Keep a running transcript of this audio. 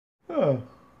Ay,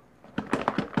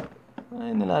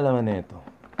 nalalaman na ito.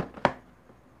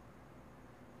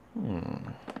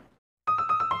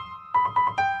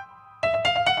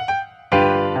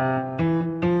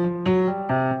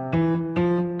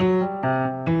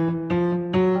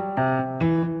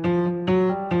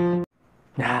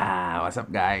 What's up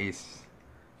guys?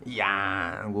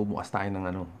 Yan, bubukas tayo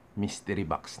ng mystery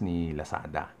box ni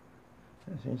Lazada.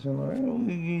 Kasi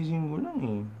gigising ko lang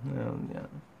eh.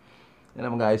 Yan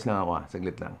naman guys lang ako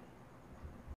saglit lang.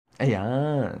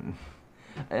 Ayan,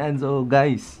 so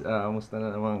guys, musta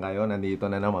na naman kayo?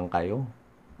 Nandito na naman kayo.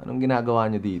 Anong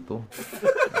ginagawa nyo dito?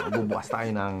 Bubukas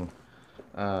tayo ng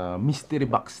mystery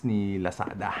box ni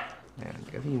Lazada. Ayan,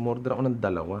 kasi umorder ako ng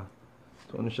dalawa.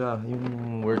 So ano siya,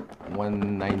 yung worth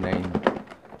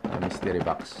 199 mystery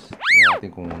box. Tingnan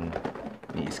natin kung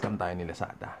i-scam tayo ni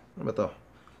Lazada. Ano ba to?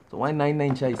 So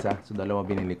 199 siya isa. So dalawa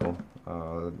binili ko.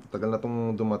 Tagal na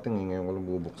itong dumating eh. Ngayon ko lang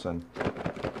bubuksan.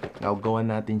 Gagawan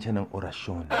natin siya ng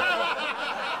orasyon.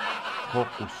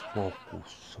 Hocus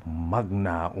pocus,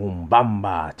 magna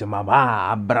umbamba,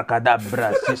 chamama,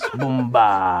 abracadabra, sis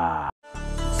bomba.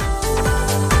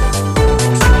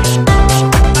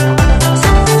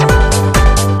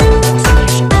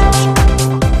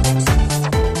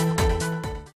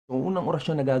 So unang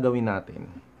orasyon na gagawin natin,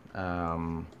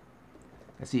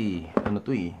 kasi ano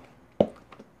to eh,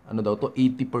 ano daw to,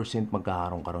 80%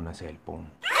 magkakaroon ng cellphone,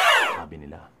 sabi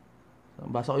nila.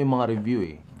 Basa ko yung mga review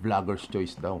eh, vlogger's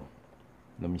choice daw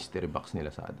na mystery box nila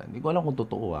sa Lazada. Hindi ko alam kung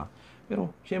totoo pero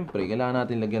syempre kailangan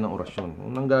natin lagyan ng orasyon.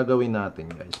 Unang gagawin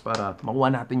natin guys, para makuha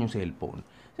natin yung cellphone.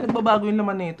 Kasi nagbabago yung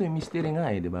laman nito, yung mystery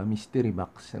nga eh, di ba? Mystery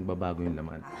box, nagbabago yung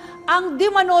laman. Ang di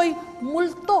manoy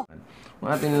multo. Ang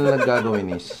ating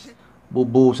gagawin is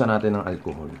bubuhusan natin ng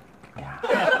alcohol. Ayan.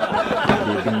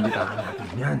 Bibinditahan natin.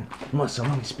 Yan.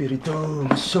 Masamang espiritu.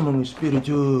 Masamang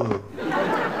espiritu.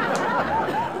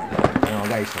 Ayan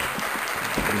guys.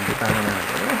 Binditahan na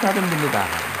natin. Ayan sa ating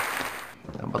binditahan.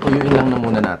 Patuyuin lang na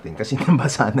muna natin. Kasi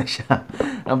nabasa na siya.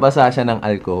 Nabasa siya ng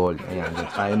alcohol. Ayan.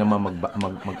 Tayo naman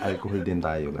mag-alcohol din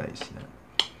tayo guys.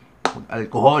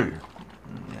 Mag-alcohol.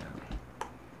 Ayan.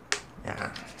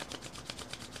 Ayan.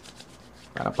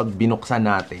 Para pag binuksan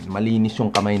natin, malinis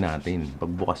yung kamay natin.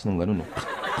 Pagbukas ng ganun,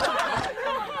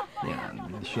 yan,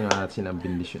 bindisyonan natin silang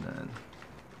bindisyonan.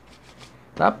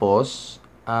 Tapos,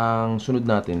 ang sunod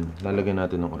natin, lalagyan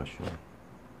natin ng orasyon.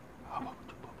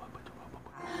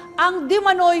 Ang di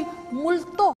manoy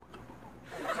multo.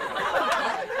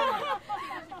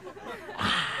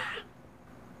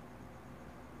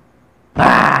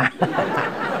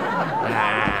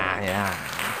 Yan.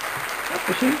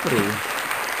 Tapos, syempre,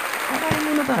 kakain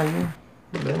muna tayo.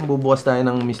 Bubukas tayo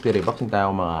ng mystery box, hindi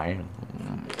tayo kumakain.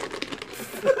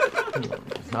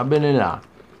 Sabi nila,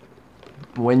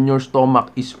 when your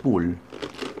stomach is full,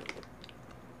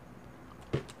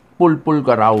 full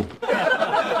ka raw.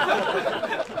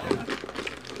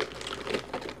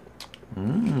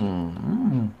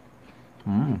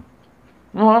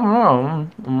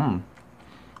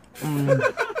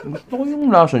 Gusto ko yung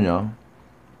lasa niya.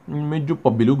 Medyo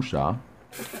pabilog siya.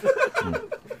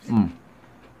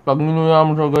 Pag ninuya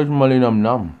mo siya guys,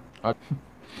 malinamnam. At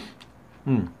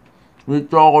with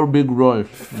choco or big rolls.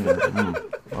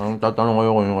 Ang tatanong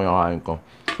kayo kung yung kakain ko.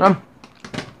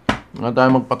 Nga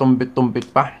tayo magpatumpit-tumpit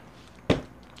pa.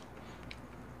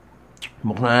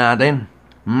 Buksan na natin.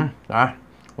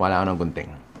 Wala ka ng gunting.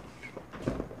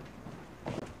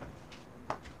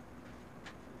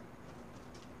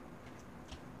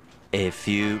 A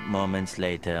few moments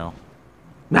later.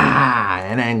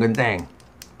 Yan na yung gunting.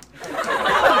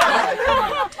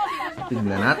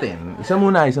 Tignan natin. Isa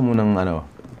muna isang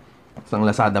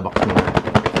Lazada box muna.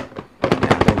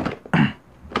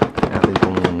 Natin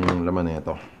itong laman na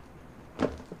ito.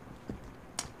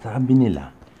 Sabi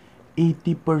nila,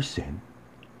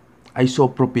 80%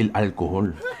 isopropyl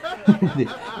alcohol.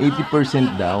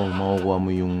 80% daw makukuha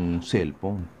mo yung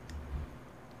cellphone.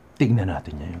 Tignan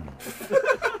natin niya yun.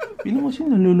 Piling kasi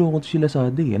nalulukot sila sa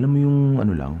Lazada. Alam mo yung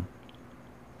lang,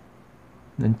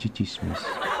 nanchichismis.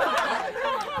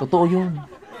 Totoo yun.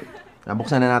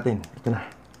 Nabuksan na natin. Ito na.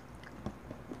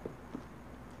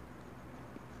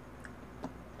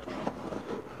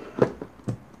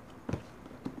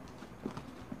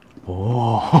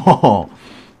 Oh!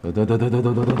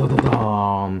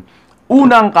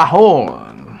 Unang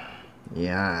kahon.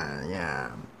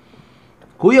 Yan.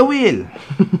 Kuya Will.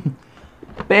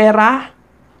 Pera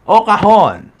o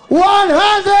kahon?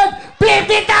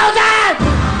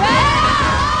 150,000!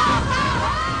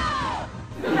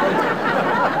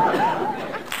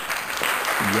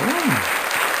 Yan.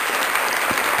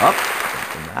 Up.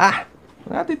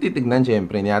 natin titignan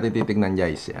syempre. Hindi natin titignan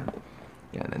guys. Yan.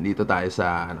 Yan, nandito tayo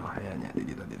sa ano. Ayan, yan.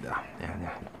 Dito. Ayan,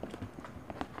 yan.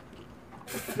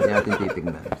 Hindi natin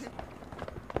titignan.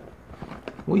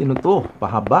 Uy, ano to?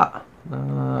 Pahaba.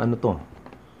 Ano to?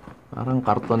 Parang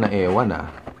karton na ewan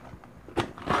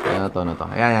Ano to?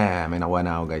 Ayan. May nakuha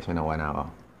na ako guys.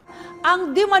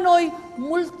 Ang di manoy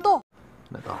multo.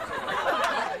 Ano to?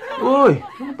 Uy!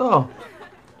 Ano to?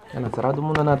 Yan, sarado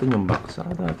muna natin yung box.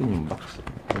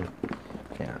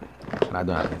 Ayan. Sarado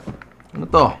natin. Ano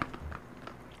to?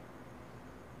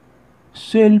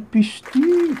 Selfie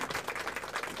stick.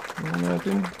 Ano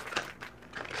natin?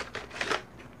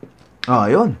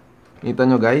 Ayun. Kita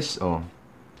nyo guys.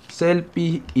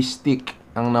 Selfie stick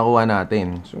ang nakuha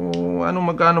natin. So,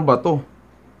 magkano ba to?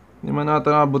 Hindi man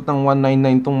natin abot ng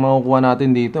 199 tong makukuha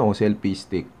natin dito. Selfie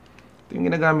stick. Ito yung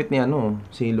ginagamit ni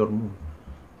Sailor Moon.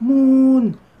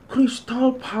 Moon!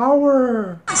 Crystal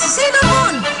Power! Si Sailor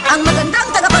Moon, ang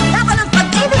magandang tagapaglaban ng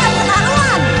pag-ibig at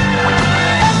katarungan!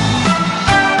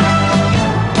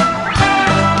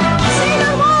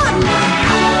 Sailor Moon!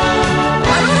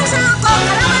 Marunong sa ako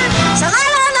kalaban sa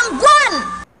ngalan ng buwan!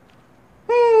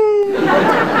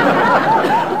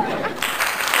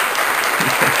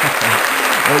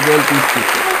 Selfie stick.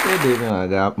 Pwede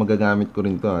magagamit ko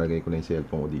rin to. Lagay ko na yung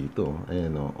cellphone ko dito.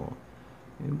 Ayan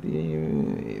Hindi,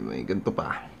 may ganito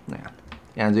pa.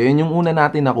 Ayan, so yun yung una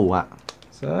natin nakuha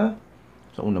sa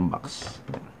unang box.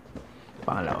 Ayan.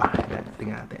 Pangalawa. Ayan,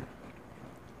 tingnan natin.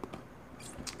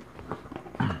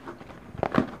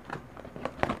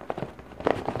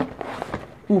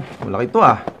 Malaki to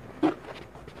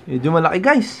Medyo malaki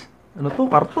guys. Ano to?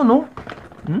 Karton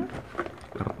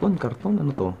Karton.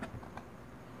 Ano to?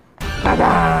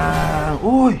 Tadang!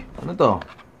 Uy! Ano to?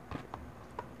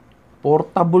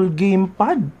 Portable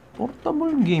gamepad. Ano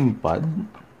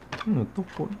to?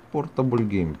 Portable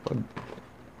gamepad.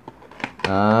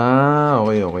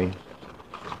 Okay.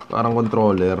 Parang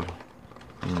controller.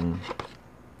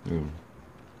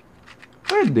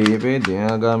 Pwede.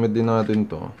 Gamit din natin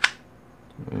to.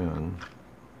 Ayan.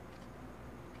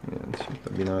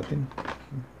 Tabi natin.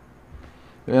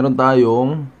 Meron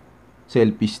tayong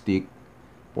selfie stick.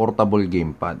 Portable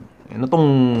gamepad. Ano tong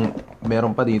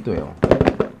meron pa dito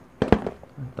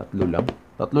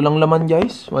Tatlo lang laman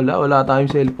guys. Wala tayong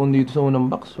cellphone dito sa unang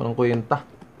box. Walang kwenta.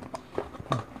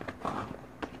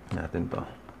 Natin to.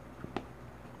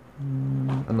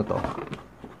 Ano to?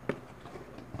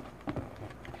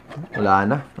 Wala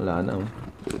na.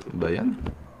 Ba yan?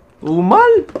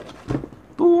 Tumal!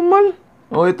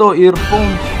 Ito,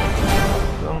 earphone.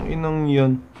 Ang inang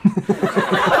yan.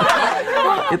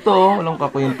 Ito, walang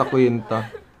kakwenta-kwenta.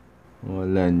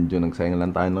 Wala dyan. Nagsayang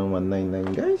lang tayo ng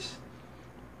 199 guys.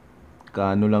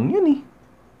 Kano lang yun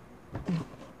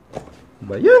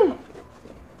Ba yan?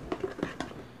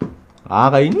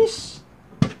 Kainis.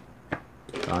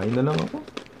 Kain na lang ako.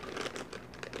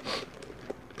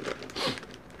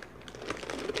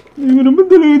 Hindi ko naman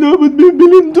talaga dapat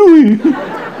bibilin to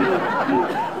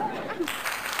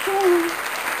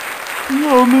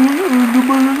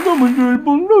Dumalan naman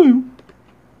cellphone na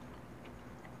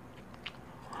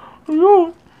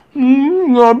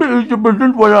Ngabi,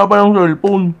 80% wala pa ng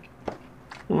cellphone.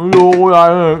 Ayoko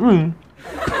yan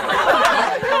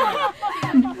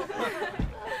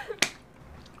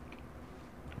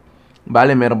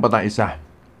Bale, meron pa tayong isa.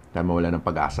 Dahil mawala ng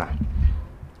pag-asa.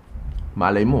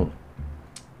 Malay mo,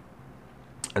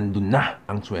 andun na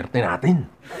ang swerte natin.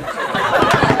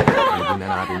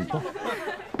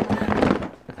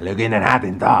 Alagay na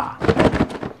natin to.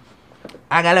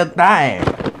 Agalog tayo.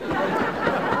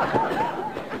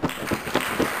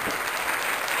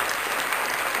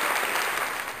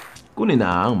 Kunin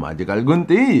na ang magical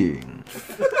gunting.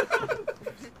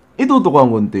 Itutok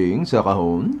ang gunting sa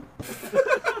kahon.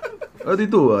 At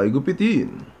ito ay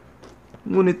gupitin.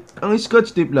 Ngunit ang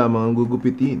scotch tape lamang ang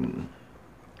gugupitin.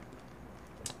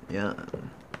 Yan.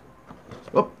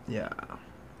 Yeah.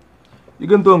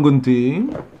 Iganto ang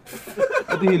gunting.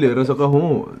 At ihilera sa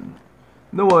kahon.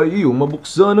 Naway iyong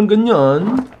mabuksan ng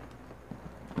ganyan.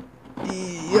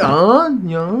 Yan.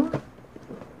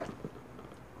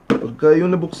 Pagka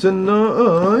yung nabuksan na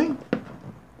ay...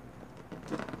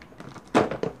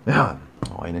 Ayan.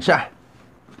 Okay na siya.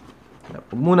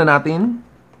 Huwag muna natin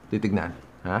titignan.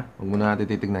 Huwag muna natin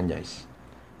titignan, guys.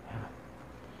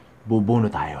 Bubuno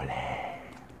tayo ulit.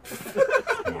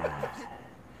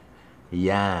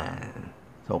 Yan.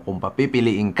 So, kung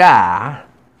papipiliin ka...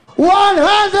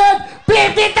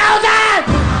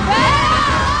 150,000!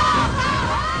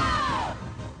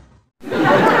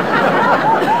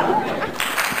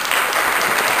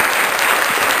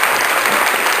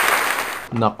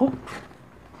 Nako.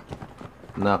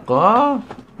 Nako.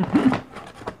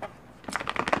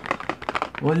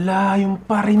 Wala yung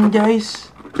pa rin,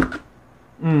 guys.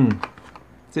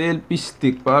 Selfie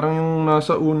stick. Parang yung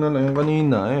nasa una na yung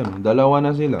kanina. Ayan, dalawa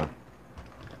na sila.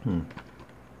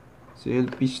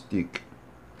 Selfie stick.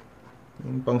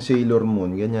 Yung pang Sailor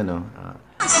Moon. Ganyan, no?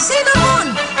 Si Sailor Moon,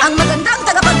 ang magandang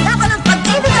tagapaglaban ng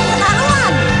pag-ibig at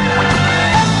kaarawan.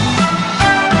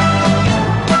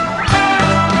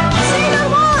 Sailor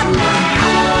Moon,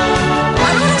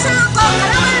 marunong sa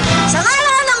kaarawan sa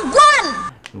ngalan ng buwan.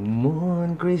 Moon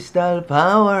Crystal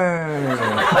Power.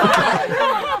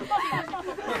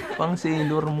 Pang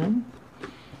Sailor Moon.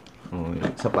 Oh,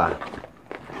 isa pa.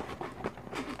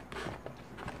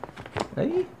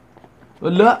 Ay,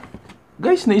 wala.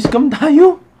 Guys, na-scam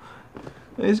tayo.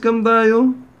 Na-scam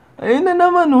tayo. Ayun na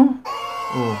naman, oh.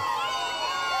 Oh.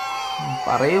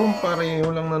 Pareho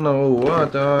lang na nakuha.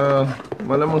 Tsaka,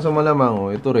 malamang sa malamang,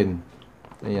 oh. Ito rin.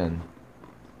 Ayan.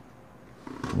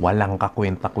 Walang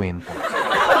kakwenta-kwenta.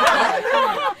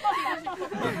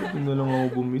 Ito na lang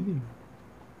ako bumili.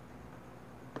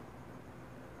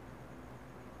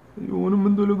 Ayoko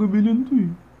naman talaga bilhin to,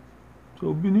 eh.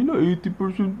 Sabi nila,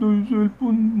 80% na yung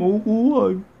cellphone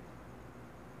makukuha, eh.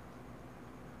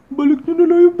 Balik nyo na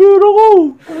lang yung pera ko!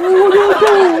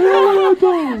 Wala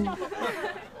ito!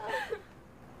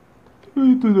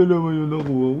 Ito na naman yung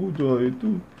nakuha ko, tsaka ito.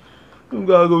 Ang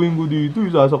gagawin ko dito,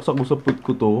 isasaksak ko sa put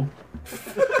ko to.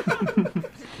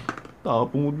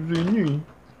 Tapong ko to sa inyo, eh.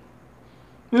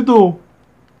 Ito!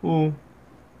 Oh.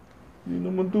 Hindi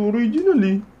naman to original,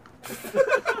 eh.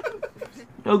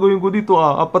 Gagawin ko dito,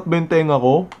 apat ba yung tenga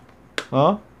ko?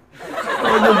 Ha?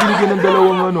 Ano binigyan ng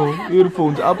dalawang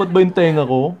earphones? Apat ba yung tenga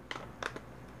ko?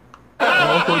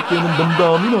 Sakit kayo ng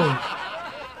damdamin, ah.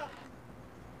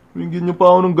 Binigyan nyo pa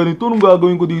ako ng ganito. Anong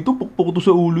gagawin ko dito? Pukpuk to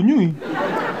sa ulo nyo, eh.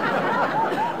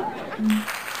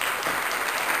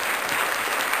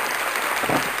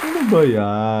 Ano ba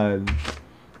yan?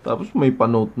 Tapos may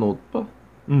pa-note-note pa.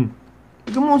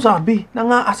 Ikaw mo sabi,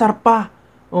 nangaasar pa.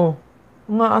 Oh,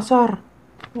 nangaasar.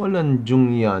 Walang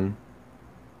jung yan.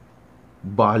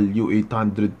 Value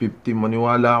 850.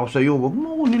 Maniwala ako sa'yo. Wag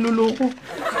mo ako niloloko.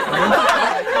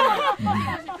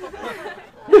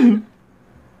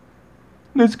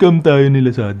 Na-scam tayo ni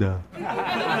LAZADA.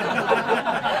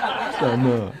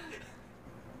 Sana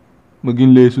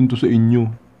maging lesson to sa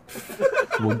inyo.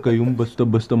 Huwag kayong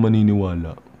basta-basta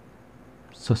maniniwala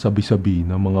sa sabi-sabi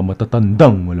ng mga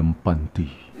matatandang walang panty.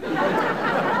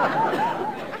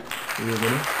 Ayoko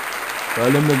na.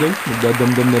 Alam na guys,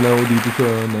 magdadamdam na lang ako dito sa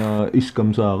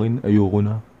na-scam sa akin. Ayoko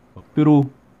na. Pero,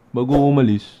 bago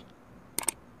umalis,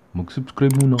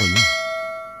 mag-subscribe muna kayo.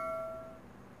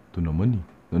 Ito naman, eh.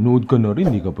 Nanood ka na rin,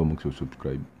 hindi ka pa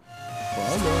mag-subscribe.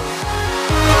 Paalam!